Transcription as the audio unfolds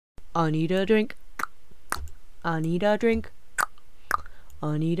I need a drink. I need a drink.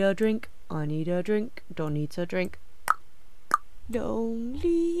 I need a drink. I need a drink. Don't need a drink.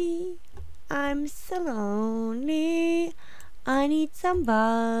 Lonely. I'm so lonely. I need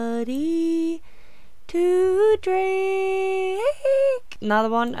somebody to drink. Another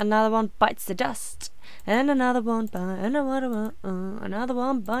one bites the dust. And another one bites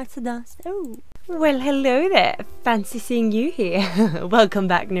the dust. Oh. Well, hello there. Fancy seeing you here. Welcome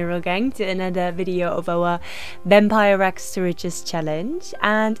back, Neural Gang, to another video of our Vampire Rags to Riches challenge.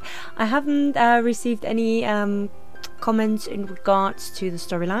 And I haven't received any comments in regards to the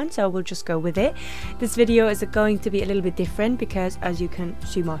storyline, so we'll just go with it. This video is going to be a little bit different because, as you can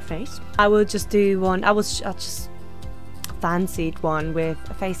see my face, I will just do one. I just fancied one with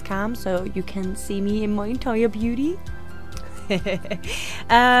a face cam so you can see me in my entire beauty.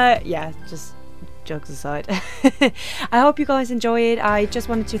 Yeah, just jokes aside. I hope you guys enjoy it. I just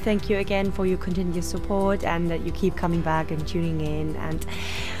wanted to thank you again for your continuous support and that you keep coming back and tuning in, and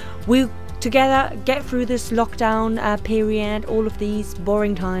we'll together get through this lockdown period. All of these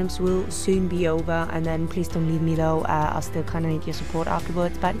boring times will soon be over, and then please don't leave me low. I'll still kind of need your support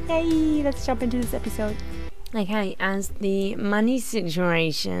afterwards, but yay, let's jump into this episode. Okay, as the money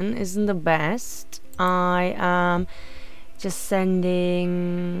situation isn't the best, I am just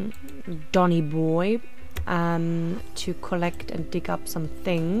sending Donny Boy to collect and dig up some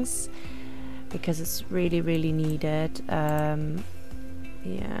things because it's really needed.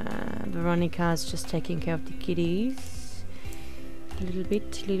 Yeah, Veronika is just taking care of the kitties. A little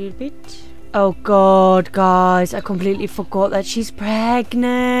bit. Oh god, guys, I completely forgot that she's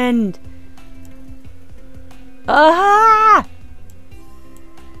pregnant. Ah!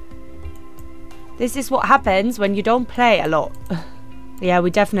 This is what happens when you don't play a lot. Yeah, we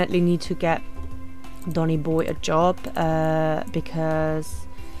definitely need to get Donny Boy a job because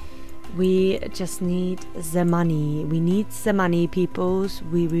we just need the money. We need the money, peoples.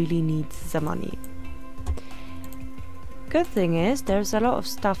 We really need the money. Good thing is there's a lot of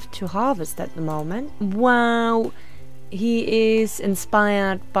stuff to harvest at the moment. Wow, he is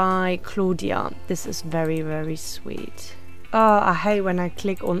inspired by Claudia. This is very sweet. Oh, I hate when I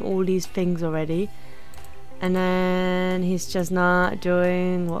click on all these things already and then he's just not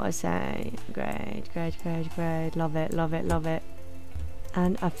doing what I say. Great. Love it.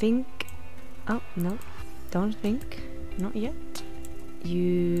 And I think, oh no, don't think, not yet.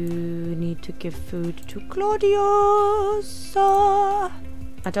 You need to give food to Claudia. So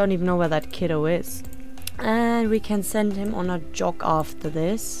I don't even know where that kiddo is. And we can send him on a jog after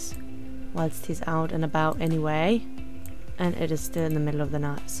this, whilst he's out and about anyway. And it is still in the middle of the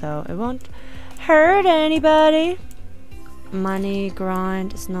night, so it won't hurt anybody. Money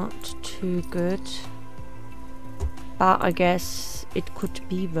grind is not too good, but I guess it could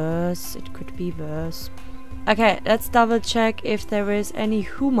be worse. Okay, let's double check if there is any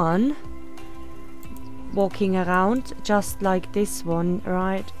human walking around just like this one,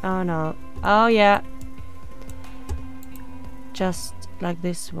 right? Oh no. Oh yeah. Just like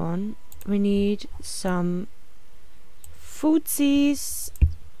this one. We need some foodsies.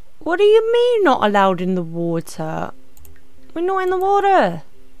 What do you mean not allowed in the water? We're not in the water.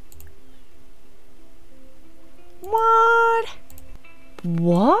 What?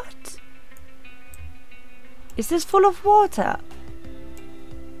 Is this full of water?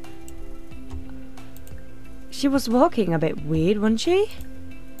 She was walking a bit weird, wasn't she?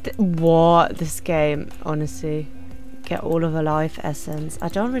 What? This game, honestly. Get all of her life essence. I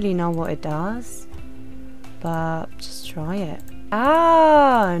don't really know what it does, but just try it.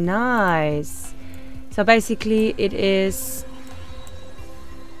 Ah, nice. So basically it is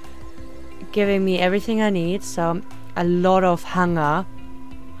giving me everything I need, so a lot of hunger.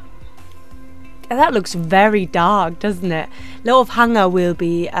 And that looks very dark, doesn't it? A lot of hunger will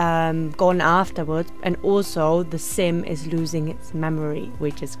be gone afterwards, and also the sim is losing its memory,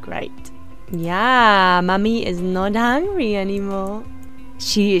 which is great. Yeah, Mummy is not hungry anymore.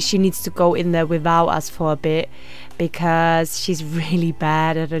 She needs to go in there without us for a bit because she's really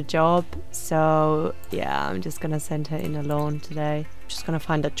bad at her job. So yeah, I'm just gonna send her in alone today. Just gonna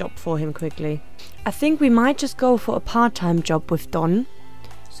find a job for him quickly. I think we might just go for a part-time job with Don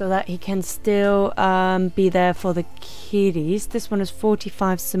so that he can still be there for the kiddies. This one is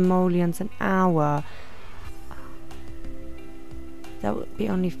 45 simoleons an hour. That would be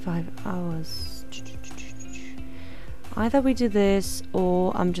only 5 hours. Either we do this,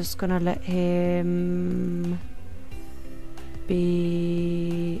 or I'm just gonna let him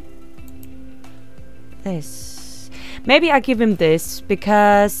be this. Maybe I give him this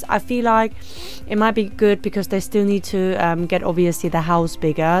because I feel like it might be good because they still need to get obviously the house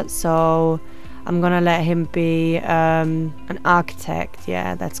bigger. So I'm gonna let him be an architect.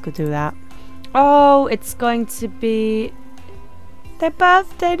 Yeah, let's go do that. Oh, it's going to be their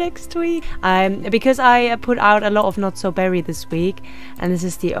birthday next week. Because I put out a lot of Not So Berry this week, and this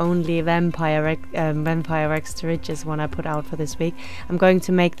is the only Vampire Extra Riches one I put out for this week. I'm going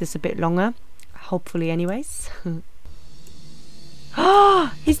to make this a bit longer, hopefully anyways.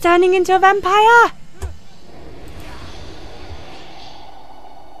 Oh, he's turning into a vampire!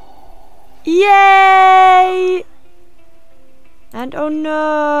 Yay! And oh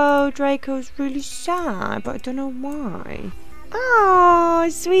no, Draco's really sad, but I don't know why. Oh,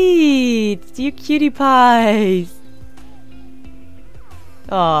 sweet! You cutie pies!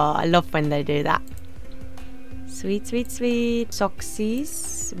 Oh, I love when they do that. Sweet, sweet, sweet.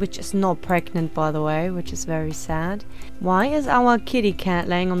 Soxies, which is not pregnant, by the way, which is very sad. Why is our kitty cat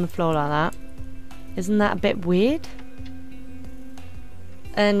laying on the floor like that? Isn't that a bit weird?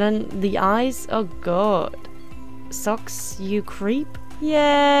 And then the eyes, oh god. Socks, you creep.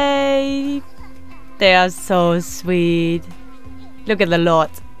 Yay! They are so sweet. Look at the lot.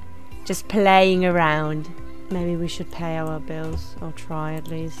 Just playing around. Maybe we should pay our bills. Or try at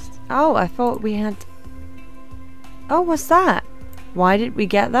least. Oh, I thought we had... Oh, what's that? Why did we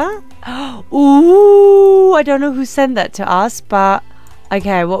get that? Ooh, I don't know who sent that to us, but...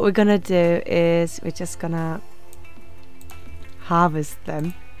 Okay, what we're gonna do is we're just gonna harvest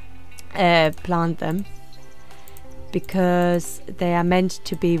them. Plant them. Because they are meant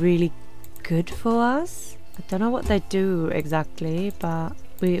to be really good for us. I don't know what they do exactly, but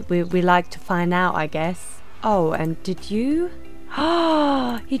we like to find out, I guess. Oh, and did you?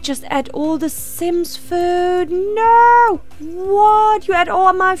 He just ate all the Sims food. No! What? You ate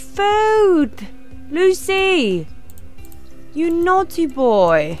all my food! Lucy! You naughty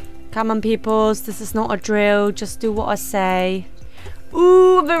boy. Come on, peoples. This is not a drill. Just do what I say.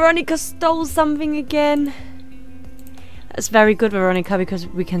 Ooh, Veronika stole something again. That's very good, Veronika, because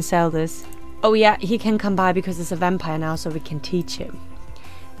we can sell this. Oh yeah, he can come by because it's a vampire now, so we can teach him.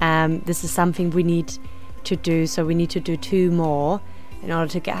 This is something we need to do, so we need to do 2 more in order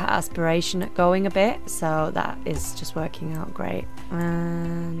to get her aspiration going a bit. So that is just working out great.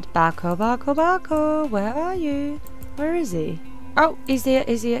 And Bako, Bako, Bako, where are you? Where is he? Oh, he's here,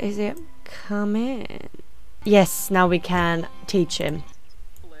 he's here, he's here. Come in. Yes, now we can teach him.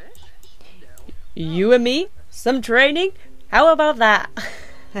 You and me? Some training? How about that?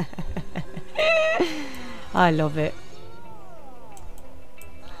 I love it.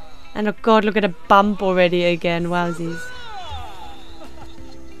 And oh god, look at a bump already again. Wowsies.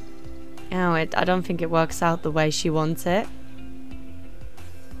 Oh, I don't think it works out the way she wants it.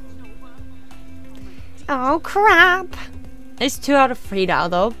 Oh crap. It's 2 out of 3 now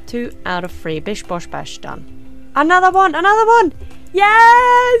though. 2 out of 3. Bish bosh bash done. Another one! Another one!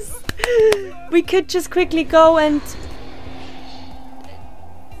 Yes! We could just quickly go and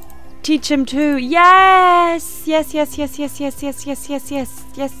teach him too. Yes! Yes, yes, yes, yes, yes, yes, yes, yes, yes,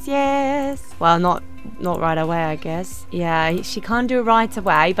 yes, yes. Well, not right away, I guess. Yeah, she can't do it right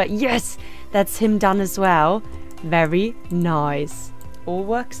away, but yes! That's him done as well. Very nice. All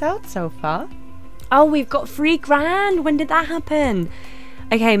works out so far. Oh, we've got 3 grand. When did that happen?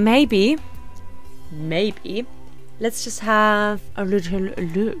 Okay, maybe. Let's just have a little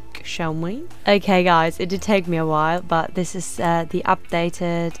look, shall we? Okay, guys, it did take me a while, but this is the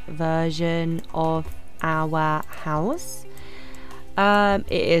updated version of our house.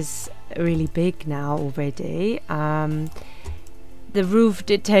 It is really big now already. The roof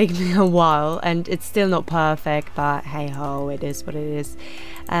did take me a while, and it's still not perfect, but hey ho, it is what it is.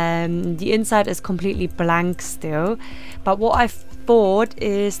 The inside is completely blank still, but what I thought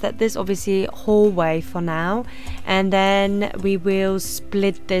is that this obviously hallway for now, and then we will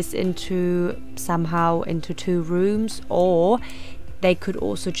split this into somehow into 2 rooms, or they could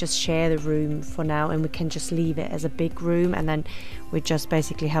also just share the room for now, and we can just leave it as a big room, and then we just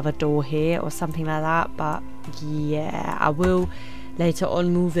basically have a door here or something like that. But yeah, I will later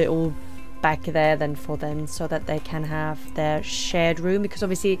on move it all back there then for them, so that they can have their shared room, because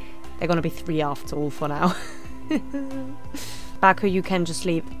obviously they're gonna be 3 after all for now. Baku, you can just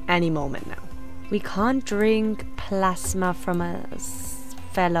leave any moment now. We can't drink plasma from a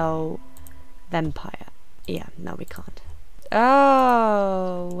fellow vampire. Yeah, no, we can't.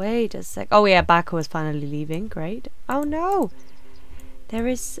 Oh, wait a sec. Oh yeah, Baku is finally leaving. Great. Oh no, there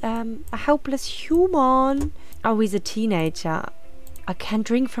is a helpless human. Oh, he's a teenager. I can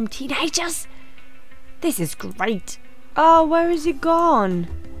drink from teenagers. This is great. Oh, where is he gone?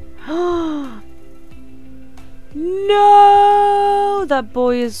 No! That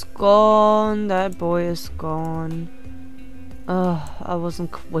boy is gone. That boy is gone. Oh, I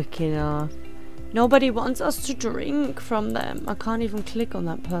wasn't quick enough. Nobody wants us to drink from them. I can't even click on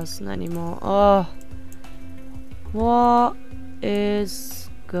that person anymore. Oh. What is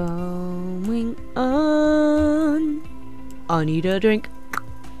going on? I need a drink.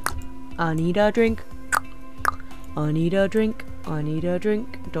 I need a drink. I need a drink. I need a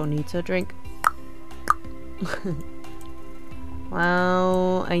drink. Don't need to drink.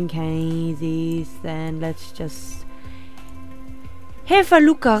 Well, okay, then let's just have a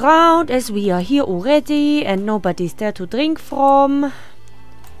look around as we are here already and nobody's there to drink from.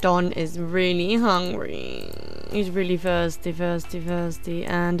 Don is really hungry. He's really thirsty,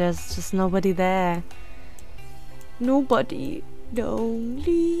 and there's just nobody there. Nobody.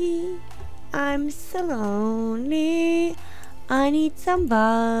 Lonely. I'm so lonely. I need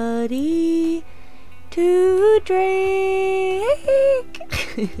somebody to drink.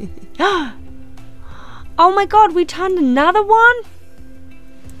 Oh my god, we turned another one?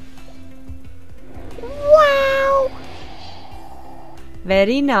 Wow.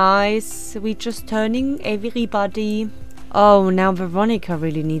 Very nice. We just turning everybody. Oh, now Veronika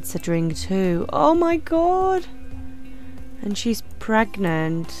really needs a drink too. Oh my god. And she's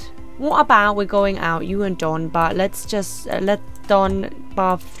pregnant. What about we're going out, you and Don, but let's just let Don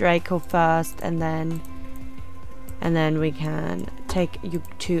bath Draco first and then we can take you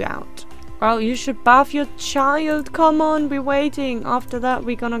two out. Well, you should bath your child. Come on, we're waiting. After that,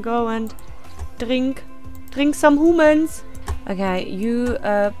 we're gonna go and drink some humans. Okay, you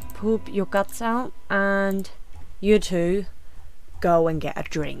poop your guts out and you two go and get a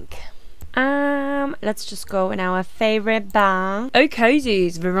drink. Let's just go in our favorite bar. Okay,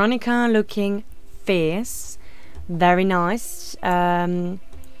 geez, Veronika looking fierce. Very nice. Let's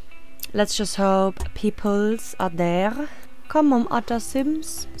just hope peoples are there. Come on, other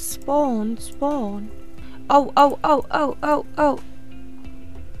Sims. Spawn. Oh.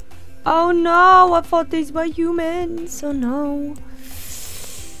 Oh no, I thought these were humans. Oh no.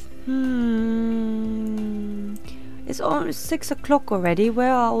 It's almost 6 o'clock already.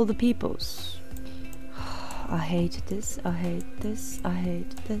 Where are all the peoples? I hate this. I hate this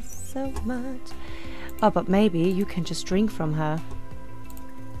so much. Oh, but maybe you can just drink from her.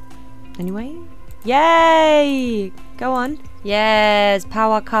 Anyway. Yay! Go on. Yes,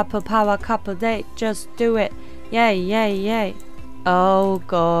 power couple. They just do it. Yay. Oh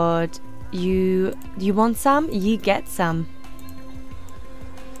god. You want some? You get some.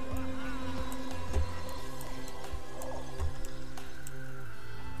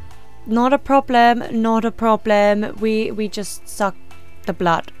 Not a problem. We just suck the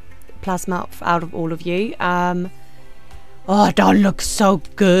blood plasma out of all of you. Oh, Don looks so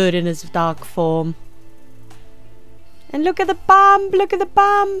good in his dark form. And look at the bump.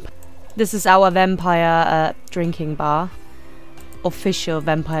 This is our vampire drinking bar. Official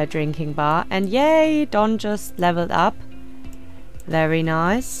vampire drinking bar. And yay, Don just leveled up. Very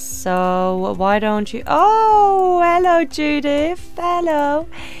nice. So why don't you... Oh, hello Judith. Hello.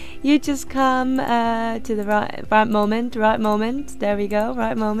 You just come to the right moment. There we go.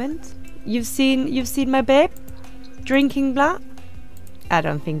 Right moment. You've seen my babe drinking blood? I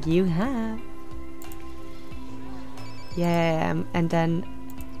don't think you have. Yeah, and then...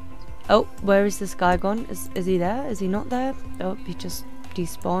 Oh, where is this guy gone? Is he there? Is he not there? Oh, he just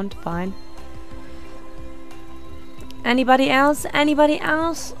despawned. Fine. Anybody else?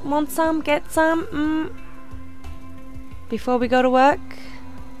 Want some? Get some? Before we go to work?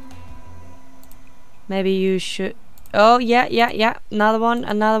 Maybe you should... Oh, yeah. Another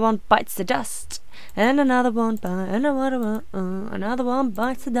one bites the dust. And another one bites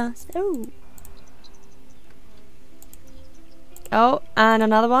the dust. Oh, and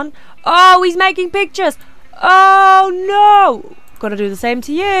another one. Oh, he's making pictures. Oh, no. Gotta do the same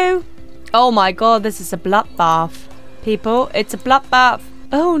to you. Oh, my God. This is a bloodbath. People, it's a bloodbath.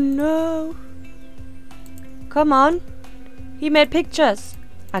 Oh, no. Come on. He made pictures.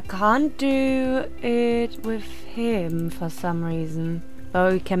 I can't do it with him for some reason.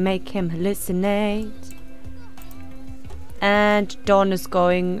 Oh, we can make him hallucinate. And Don is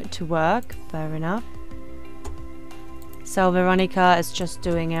going to work. Fair enough. So Veronika is just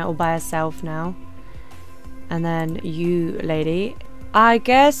doing it all by herself now. And then you, lady. I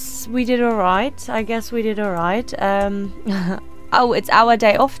guess we did alright. Oh, it's our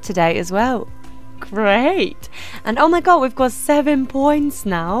day off today as well. Great. And oh my god, we've got 7 points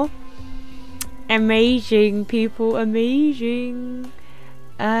now. Amazing, people. Amazing.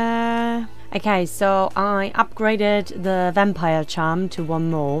 Okay, so I upgraded the vampire charm to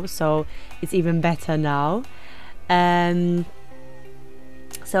 1 more. So it's even better now.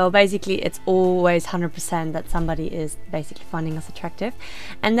 So basically it's always 100% that somebody is basically finding us attractive.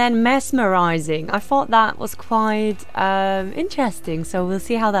 And then mesmerizing. I thought that was quite interesting. So we'll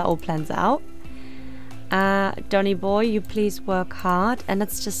see how that all plans out. Donny boy, you please work hard. And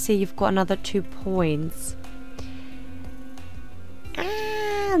let's just see, you've got another 2 points.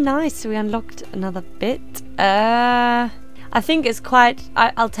 Nice, we unlocked another bit. I think it's quite...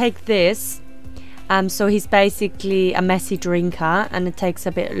 I'll take this. So he's basically a messy drinker, and it takes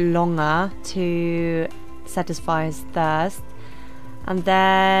a bit longer to satisfy his thirst. And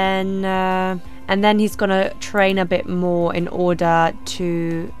then he's gonna train a bit more in order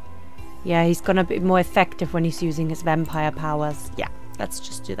to... Yeah, he's gonna be more effective when he's using his vampire powers. Yeah, let's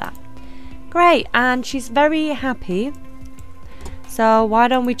just do that. Great, and she's very happy. So why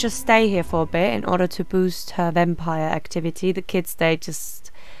don't we just stay here for a bit in order to boost her vampire activity. The kids, they just...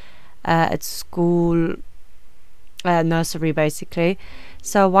 at school, nursery basically.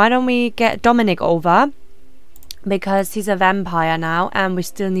 So why don't we get Dominic over, because he's a vampire now and we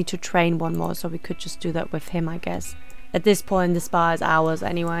still need to train one more, so we could just do that with him, I guess. At this point the spa is ours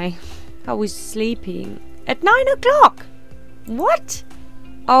anyway. Are we sleeping at 9 o'clock? What?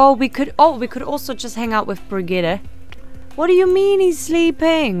 Oh, we could also just hang out with Brigitte. What do you mean he's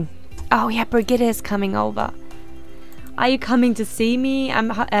sleeping? Oh yeah, Brigitte is coming over. Are you coming to see me?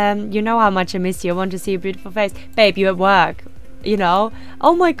 You know how much I miss you. I want to see your beautiful face. Babe, you at work. You know?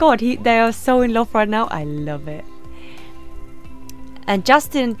 Oh my god, they are so in love right now. I love it. And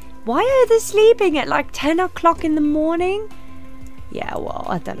Justin, why are they sleeping at like 10 o'clock in the morning? Yeah, well,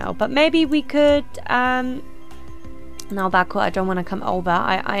 I don't know. But maybe we could... No, Baku, I don't want to come over.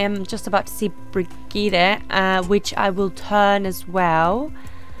 I am just about to see Brigitte, which I will turn as well.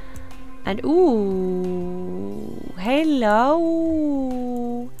 And ooh,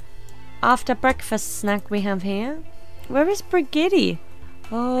 hello. After breakfast snack we have here. Where is Brigitte?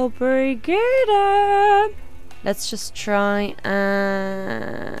 Oh, Brigitte. Let's just try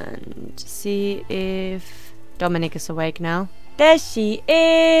and see if Dominic is awake now. There she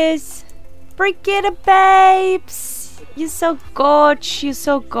is. Brigitte, babes. You're so gorge. You're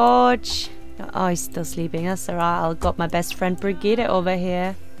so gorge. Oh, he's still sleeping. That's alright. I'll got my best friend Brigitte over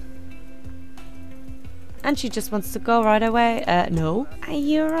here. And she just wants to go right away. No. Are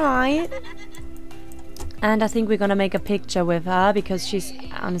you alright? And I think we're gonna make a picture with her, because she's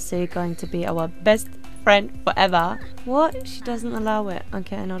honestly going to be our best friend forever. What? She doesn't allow it.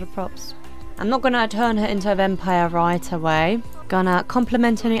 Okay, not a props. I'm not gonna turn her into a vampire right away. Gonna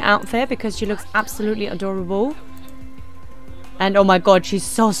compliment her new outfit because she looks absolutely adorable. And oh my god, she's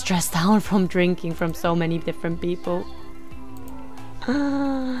so stressed out from drinking from so many different people.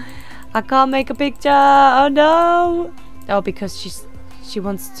 I can't make a picture. Oh no. Oh, because she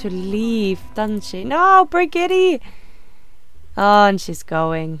wants to leave, doesn't she? No, Brigitte. Oh, and she's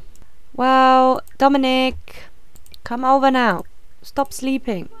going. Well, Dominic, come over now. Stop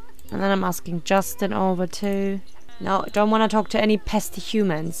sleeping. And then I'm asking Justin over too. No, don't want to talk to any pesty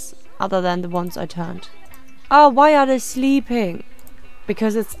humans other than the ones I turned. Oh, why are they sleeping?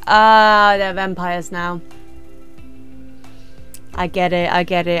 Because it's... they're vampires now. I get it, I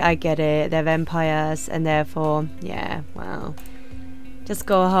get it, I get it. They're vampires and therefore... Yeah, well... Just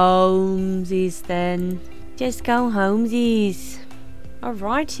go homesies then. Just go homesies.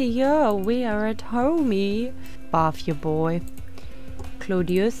 Alrighty, yo, we are at homey. Bath your boy.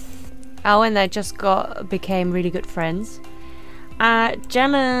 Claudius. Oh, and they just became really good friends.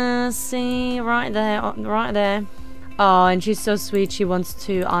 Jealousy, right there, right there. Oh, and she's so sweet. She wants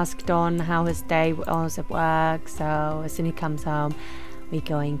to ask Don how his day was at work. So as soon as he comes home, we're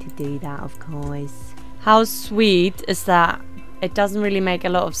going to do that, of course. How sweet is that? It doesn't really make a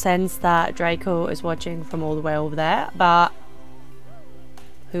lot of sense that Draco is watching from all the way over there, but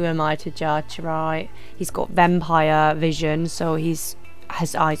who am I to judge, right? He's got vampire vision, so his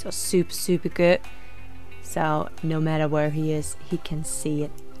eyes are super, super good. So no matter where he is, he can see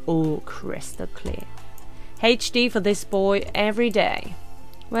it all crystal clear. HD for this boy every day.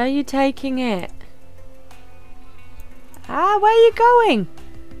 Where are you taking it? Ah, where are you going?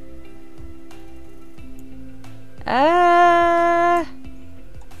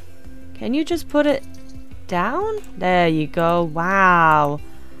 Can you just put it down? There you go. Wow.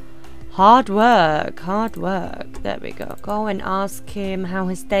 Hard work, hard work. There we go. Go and ask him how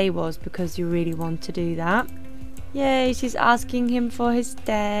his day was, because you really want to do that. Yay, she's asking him for his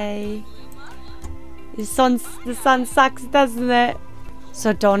day. The sun sucks, doesn't it?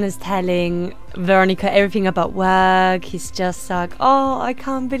 So Don is telling Veronika everything about work. He's just like, oh, I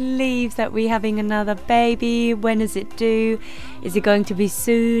can't believe that we're having another baby. When is it due? Is it going to be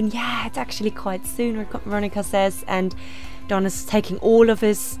soon? Yeah, it's actually quite soon, Veronika says. And Don is taking all of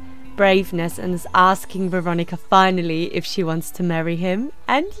his braveness and is asking Veronika finally if she wants to marry him.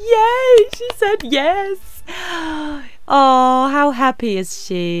 And yay, she said yes. Oh, how happy is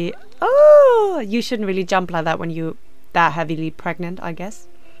she? Oh, you shouldn't really jump like that when you're that heavily pregnant, I guess.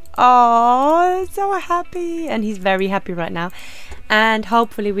 Oh, so happy. And he's very happy right now. And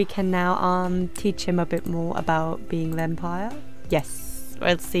hopefully we can now teach him a bit more about being vampire. Yes,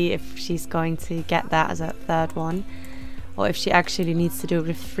 we'll see if she's going to get that as a third one, or if she actually needs to do it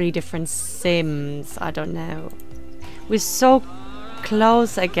with 3 different sims. I don't know. We're so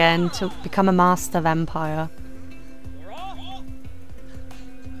close again to become a master vampire.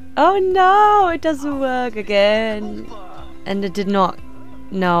 Oh no, it doesn't work again. And it did not.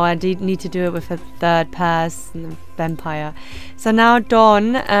 No, I did need to do it with a third person vampire. So now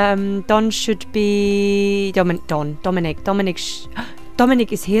Don should be Dominic.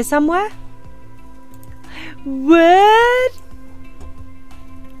 Dominic is here somewhere. What?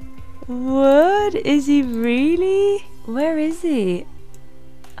 What? Is he really? Where is he?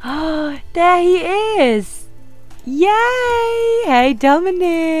 Oh, there he is. Yay! Hey,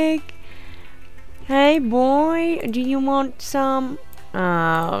 Dominic. Hey, boy. Do you want some?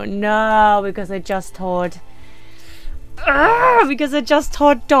 Oh no, because I just told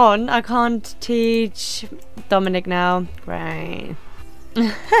Don I can't teach Dominic now. Great.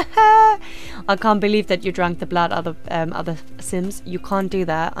 I can't believe that you drank the blood of other sims. You can't do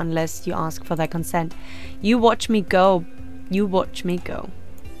that unless you ask for their consent. You watch me go. You watch me go.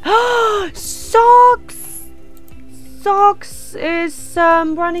 Socks! Socks is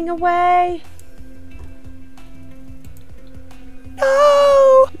running away.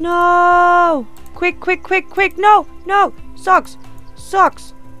 No! No! Quick, quick, quick, quick! No! No! Socks!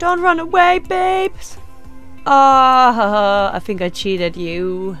 Socks! Don't run away, babes! I think I cheated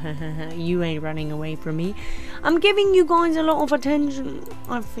you. You ain't running away from me. I'm giving you guys a lot of attention,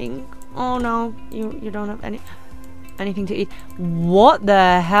 I think. Oh no, you don't have anything to eat. What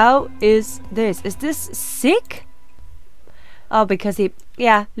the hell is this? Is this sick? Oh, because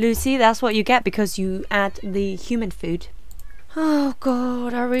yeah, Lucy, that's what you get because you add the human food. Oh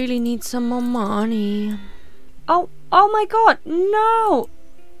god, I really need some more money. Oh my god, no!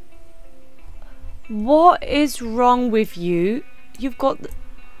 What is wrong with you? Have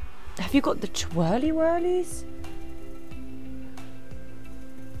you got the twirly whirlies?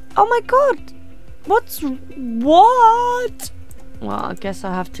 Oh my god! What? Well, I guess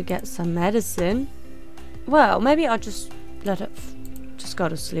I have to get some medicine. Well, maybe I'll just let it just go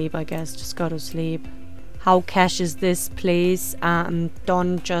to sleep, I guess. Just go to sleep. How cash is this, please?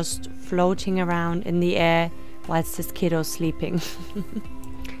 Don just floating around in the air whilst his kiddo's sleeping.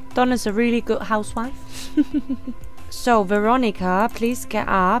 Don is a really good housewife. So, Veronika, please get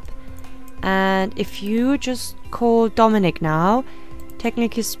up. And if you just call Dominic now,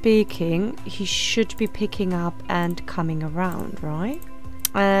 technically speaking, he should be picking up and coming around, right?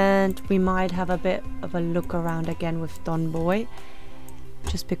 And we might have a bit of a look around again with Don Boy.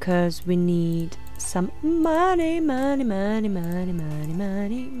 Just because we need some money.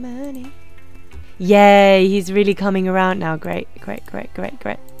 Yay, he's really coming around now. Great.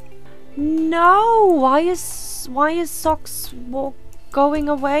 No, why is Socks going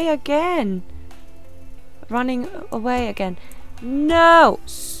away again? Running away again. No,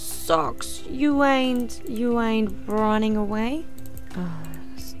 Socks, you ain't running away. Oh,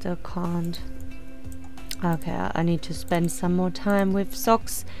 still can't. Okay, I need to spend some more time with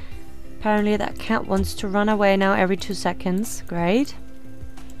Socks. Apparently that cat wants to run away now every 2 seconds. Great.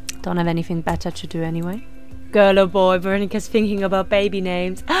 Don't have anything better to do anyway. Girl or boy, Veronika's thinking about baby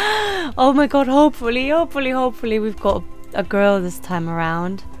names. Oh my god, hopefully we've got a girl this time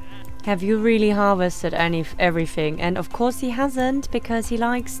around. Have you really harvested everything? And of course he hasn't, because he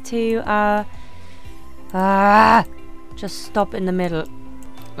likes to just stop in the middle.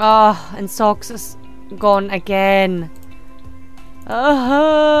 Oh, and Socks is gone again.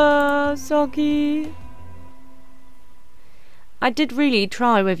 Socky. I did really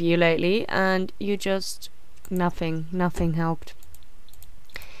try with you lately, and you just nothing helped.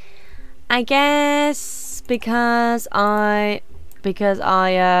 I guess because I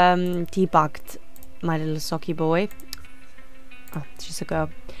debugged my little Socky boy. Oh, she's a girl.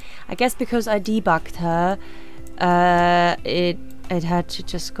 I guess because I debugged her, it had to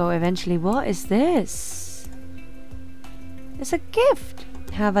just go eventually. What is this? It's a gift.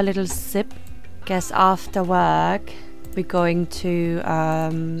 Have a little sip. Guess after work we're going to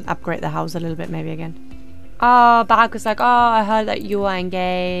upgrade the house a little bit maybe again. Oh, Barack was like, oh, I heard that you are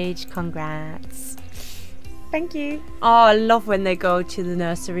engaged. Congrats. Thank you. Oh, I love when they go to the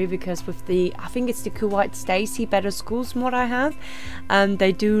nursery because with the, I think it's the Kuwait Stacy Better Schools mod I have,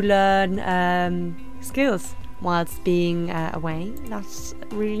 they do learn skills whilst being away. That's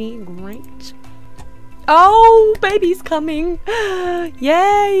really great. Oh, baby's coming.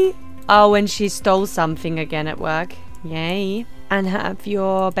 Yay. Oh, and she stole something again at work. Yay. And have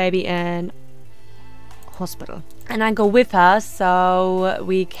your baby in hospital. And I go with her so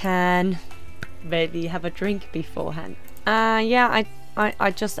we can maybe have a drink beforehand. Yeah,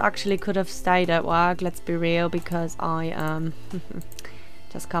 I just actually could have stayed at work, let's be real, because I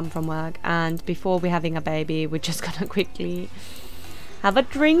just come from work, and before we're having a baby we're just gonna quickly have a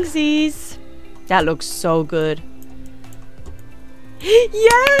drinksies. That looks so good.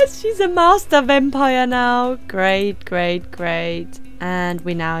 Yes, she's a master vampire now. Great, great, great. And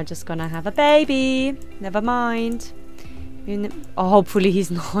we're now just gonna have a baby. Never mind. Oh, hopefully he's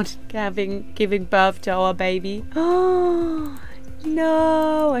not giving birth to our baby. Oh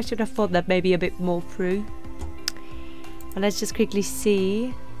no, I should have thought that maybe a bit more through. But let's just quickly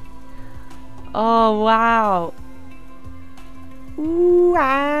see. Oh wow. Ooh,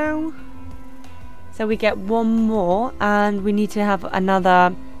 wow. So we get one more and we need to have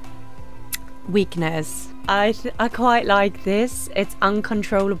another weakness. I quite like this. It's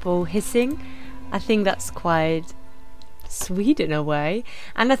uncontrollable hissing. I think that's quite sweet in a way.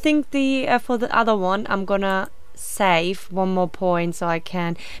 And I think the for the other one I'm gonna save one more point so I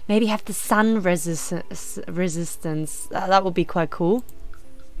can maybe have the sun resistance. That would be quite cool.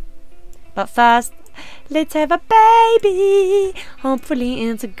 But first, let's have a baby. Hopefully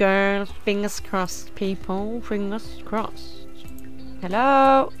it's a girl. Fingers crossed, people. Fingers crossed.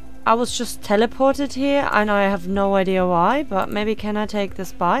 Hello. I was just teleported here and I have no idea why, but maybe can I take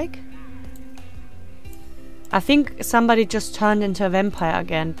this bike? I think somebody just turned into a vampire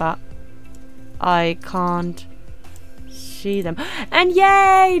again, but I can't see them. And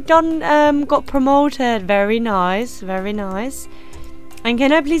yay! Don got promoted. Very nice, very nice. And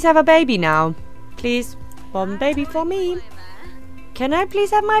can I please have a baby now? Please, one baby for me. Can I please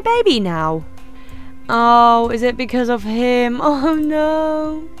have my baby now? Oh, is it because of him? Oh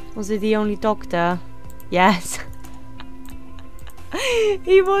no. Was he the only doctor? Yes.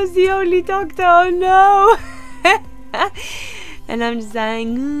 He was the only doctor. Oh no. And I'm just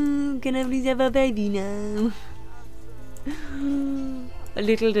saying, can I please have a baby now?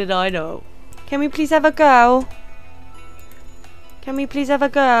 Little did I know. Can we please have a girl? Can we please have a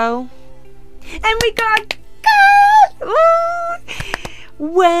girl? And we got a girl! Ooh.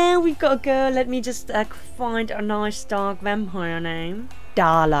 Well, we've got a girl. Let me just find a nice dark vampire name.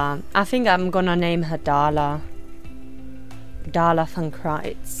 Darla. I think I'm gonna name her Darla. Darla van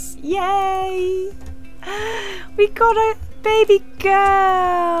Kreitz. Yay! We got a baby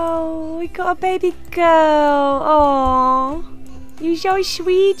girl. We got a baby girl. Oh, you're so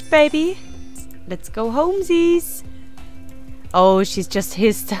sweet, baby. Let's go homesies. Oh, she's just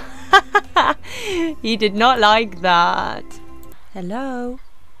hissed. He did not like that. Hello.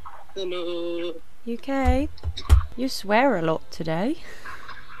 Hello. You okay? You swear a lot today.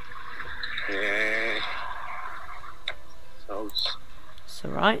 Yeah. It's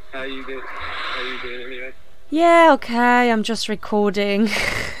alright. How you doing? How you doing anyway? Yeah, okay. I'm just recording.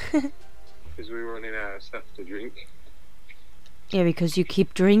 Because we're running out of stuff to drink. Yeah, because you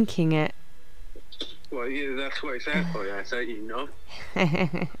keep drinking it. Well, yeah, that's what it's out for, yeah, so you know.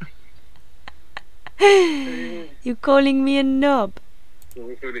 You calling me a knob?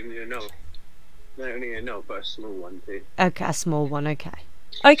 I'm calling you a knob. Not only a knob, but a small one too. Okay, a small one, okay.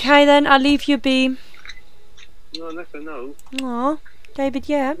 Okay then, I'll leave you be. No, that's a no. Aw, David,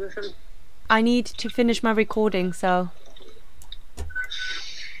 yeah. I need to finish my recording, so.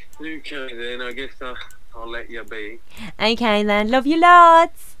 Okay then, I guess I'll let you be. Okay then, love you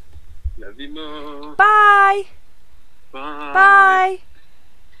lots. Love you more. Bye. Bye. Bye.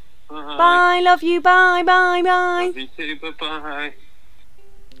 Bye. Bye, love you, bye, bye, bye. Love you too, bye-bye.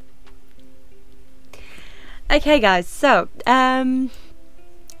 Okay guys, so,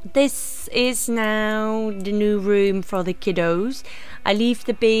 this is now the new room for the kiddos. I leave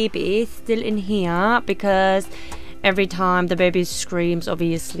the baby still in here because every time the baby screams,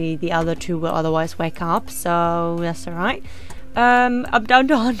 obviously the other two will otherwise wake up, so that's alright. I'm down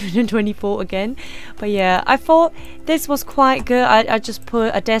to 124 again, but yeah, I thought this was quite good. I just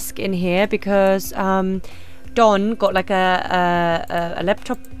put a desk in here because Don got like a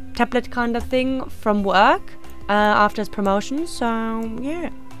laptop tablet kind of thing from work after his promotion, so yeah.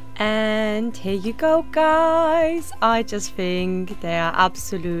 And here you go, guys. I just think they are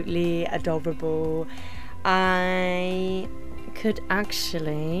absolutely adorable. I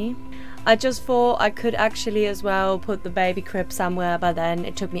just thought I could actually as well put the baby crib somewhere, but then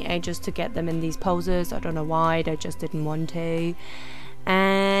it took me ages to get them in these poses. I don't know why, they just didn't want to.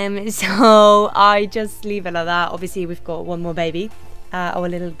 So I just leave it like that. Obviously we've got one more baby, our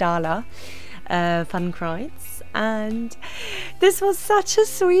little Dala, Fun Cries. And this was such a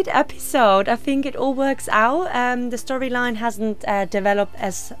sweet episode. I think it all works out. The storyline hasn't developed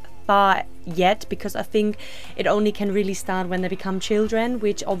as far yet, because I think it only can really start when they become children,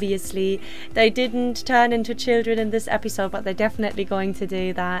 which obviously they didn't turn into children in this episode, but they're definitely going to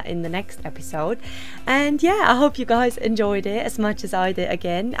do that in the next episode. And yeah, I hope you guys enjoyed it as much as I did.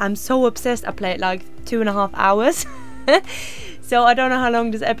 Again, I'm so obsessed. I played like 2.5 hours. So I don't know how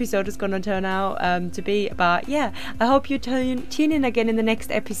long this episode is going to turn out to be, but yeah, I hope you tune in again in the next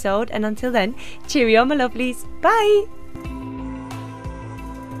episode, and until then, cheerio my lovelies, bye.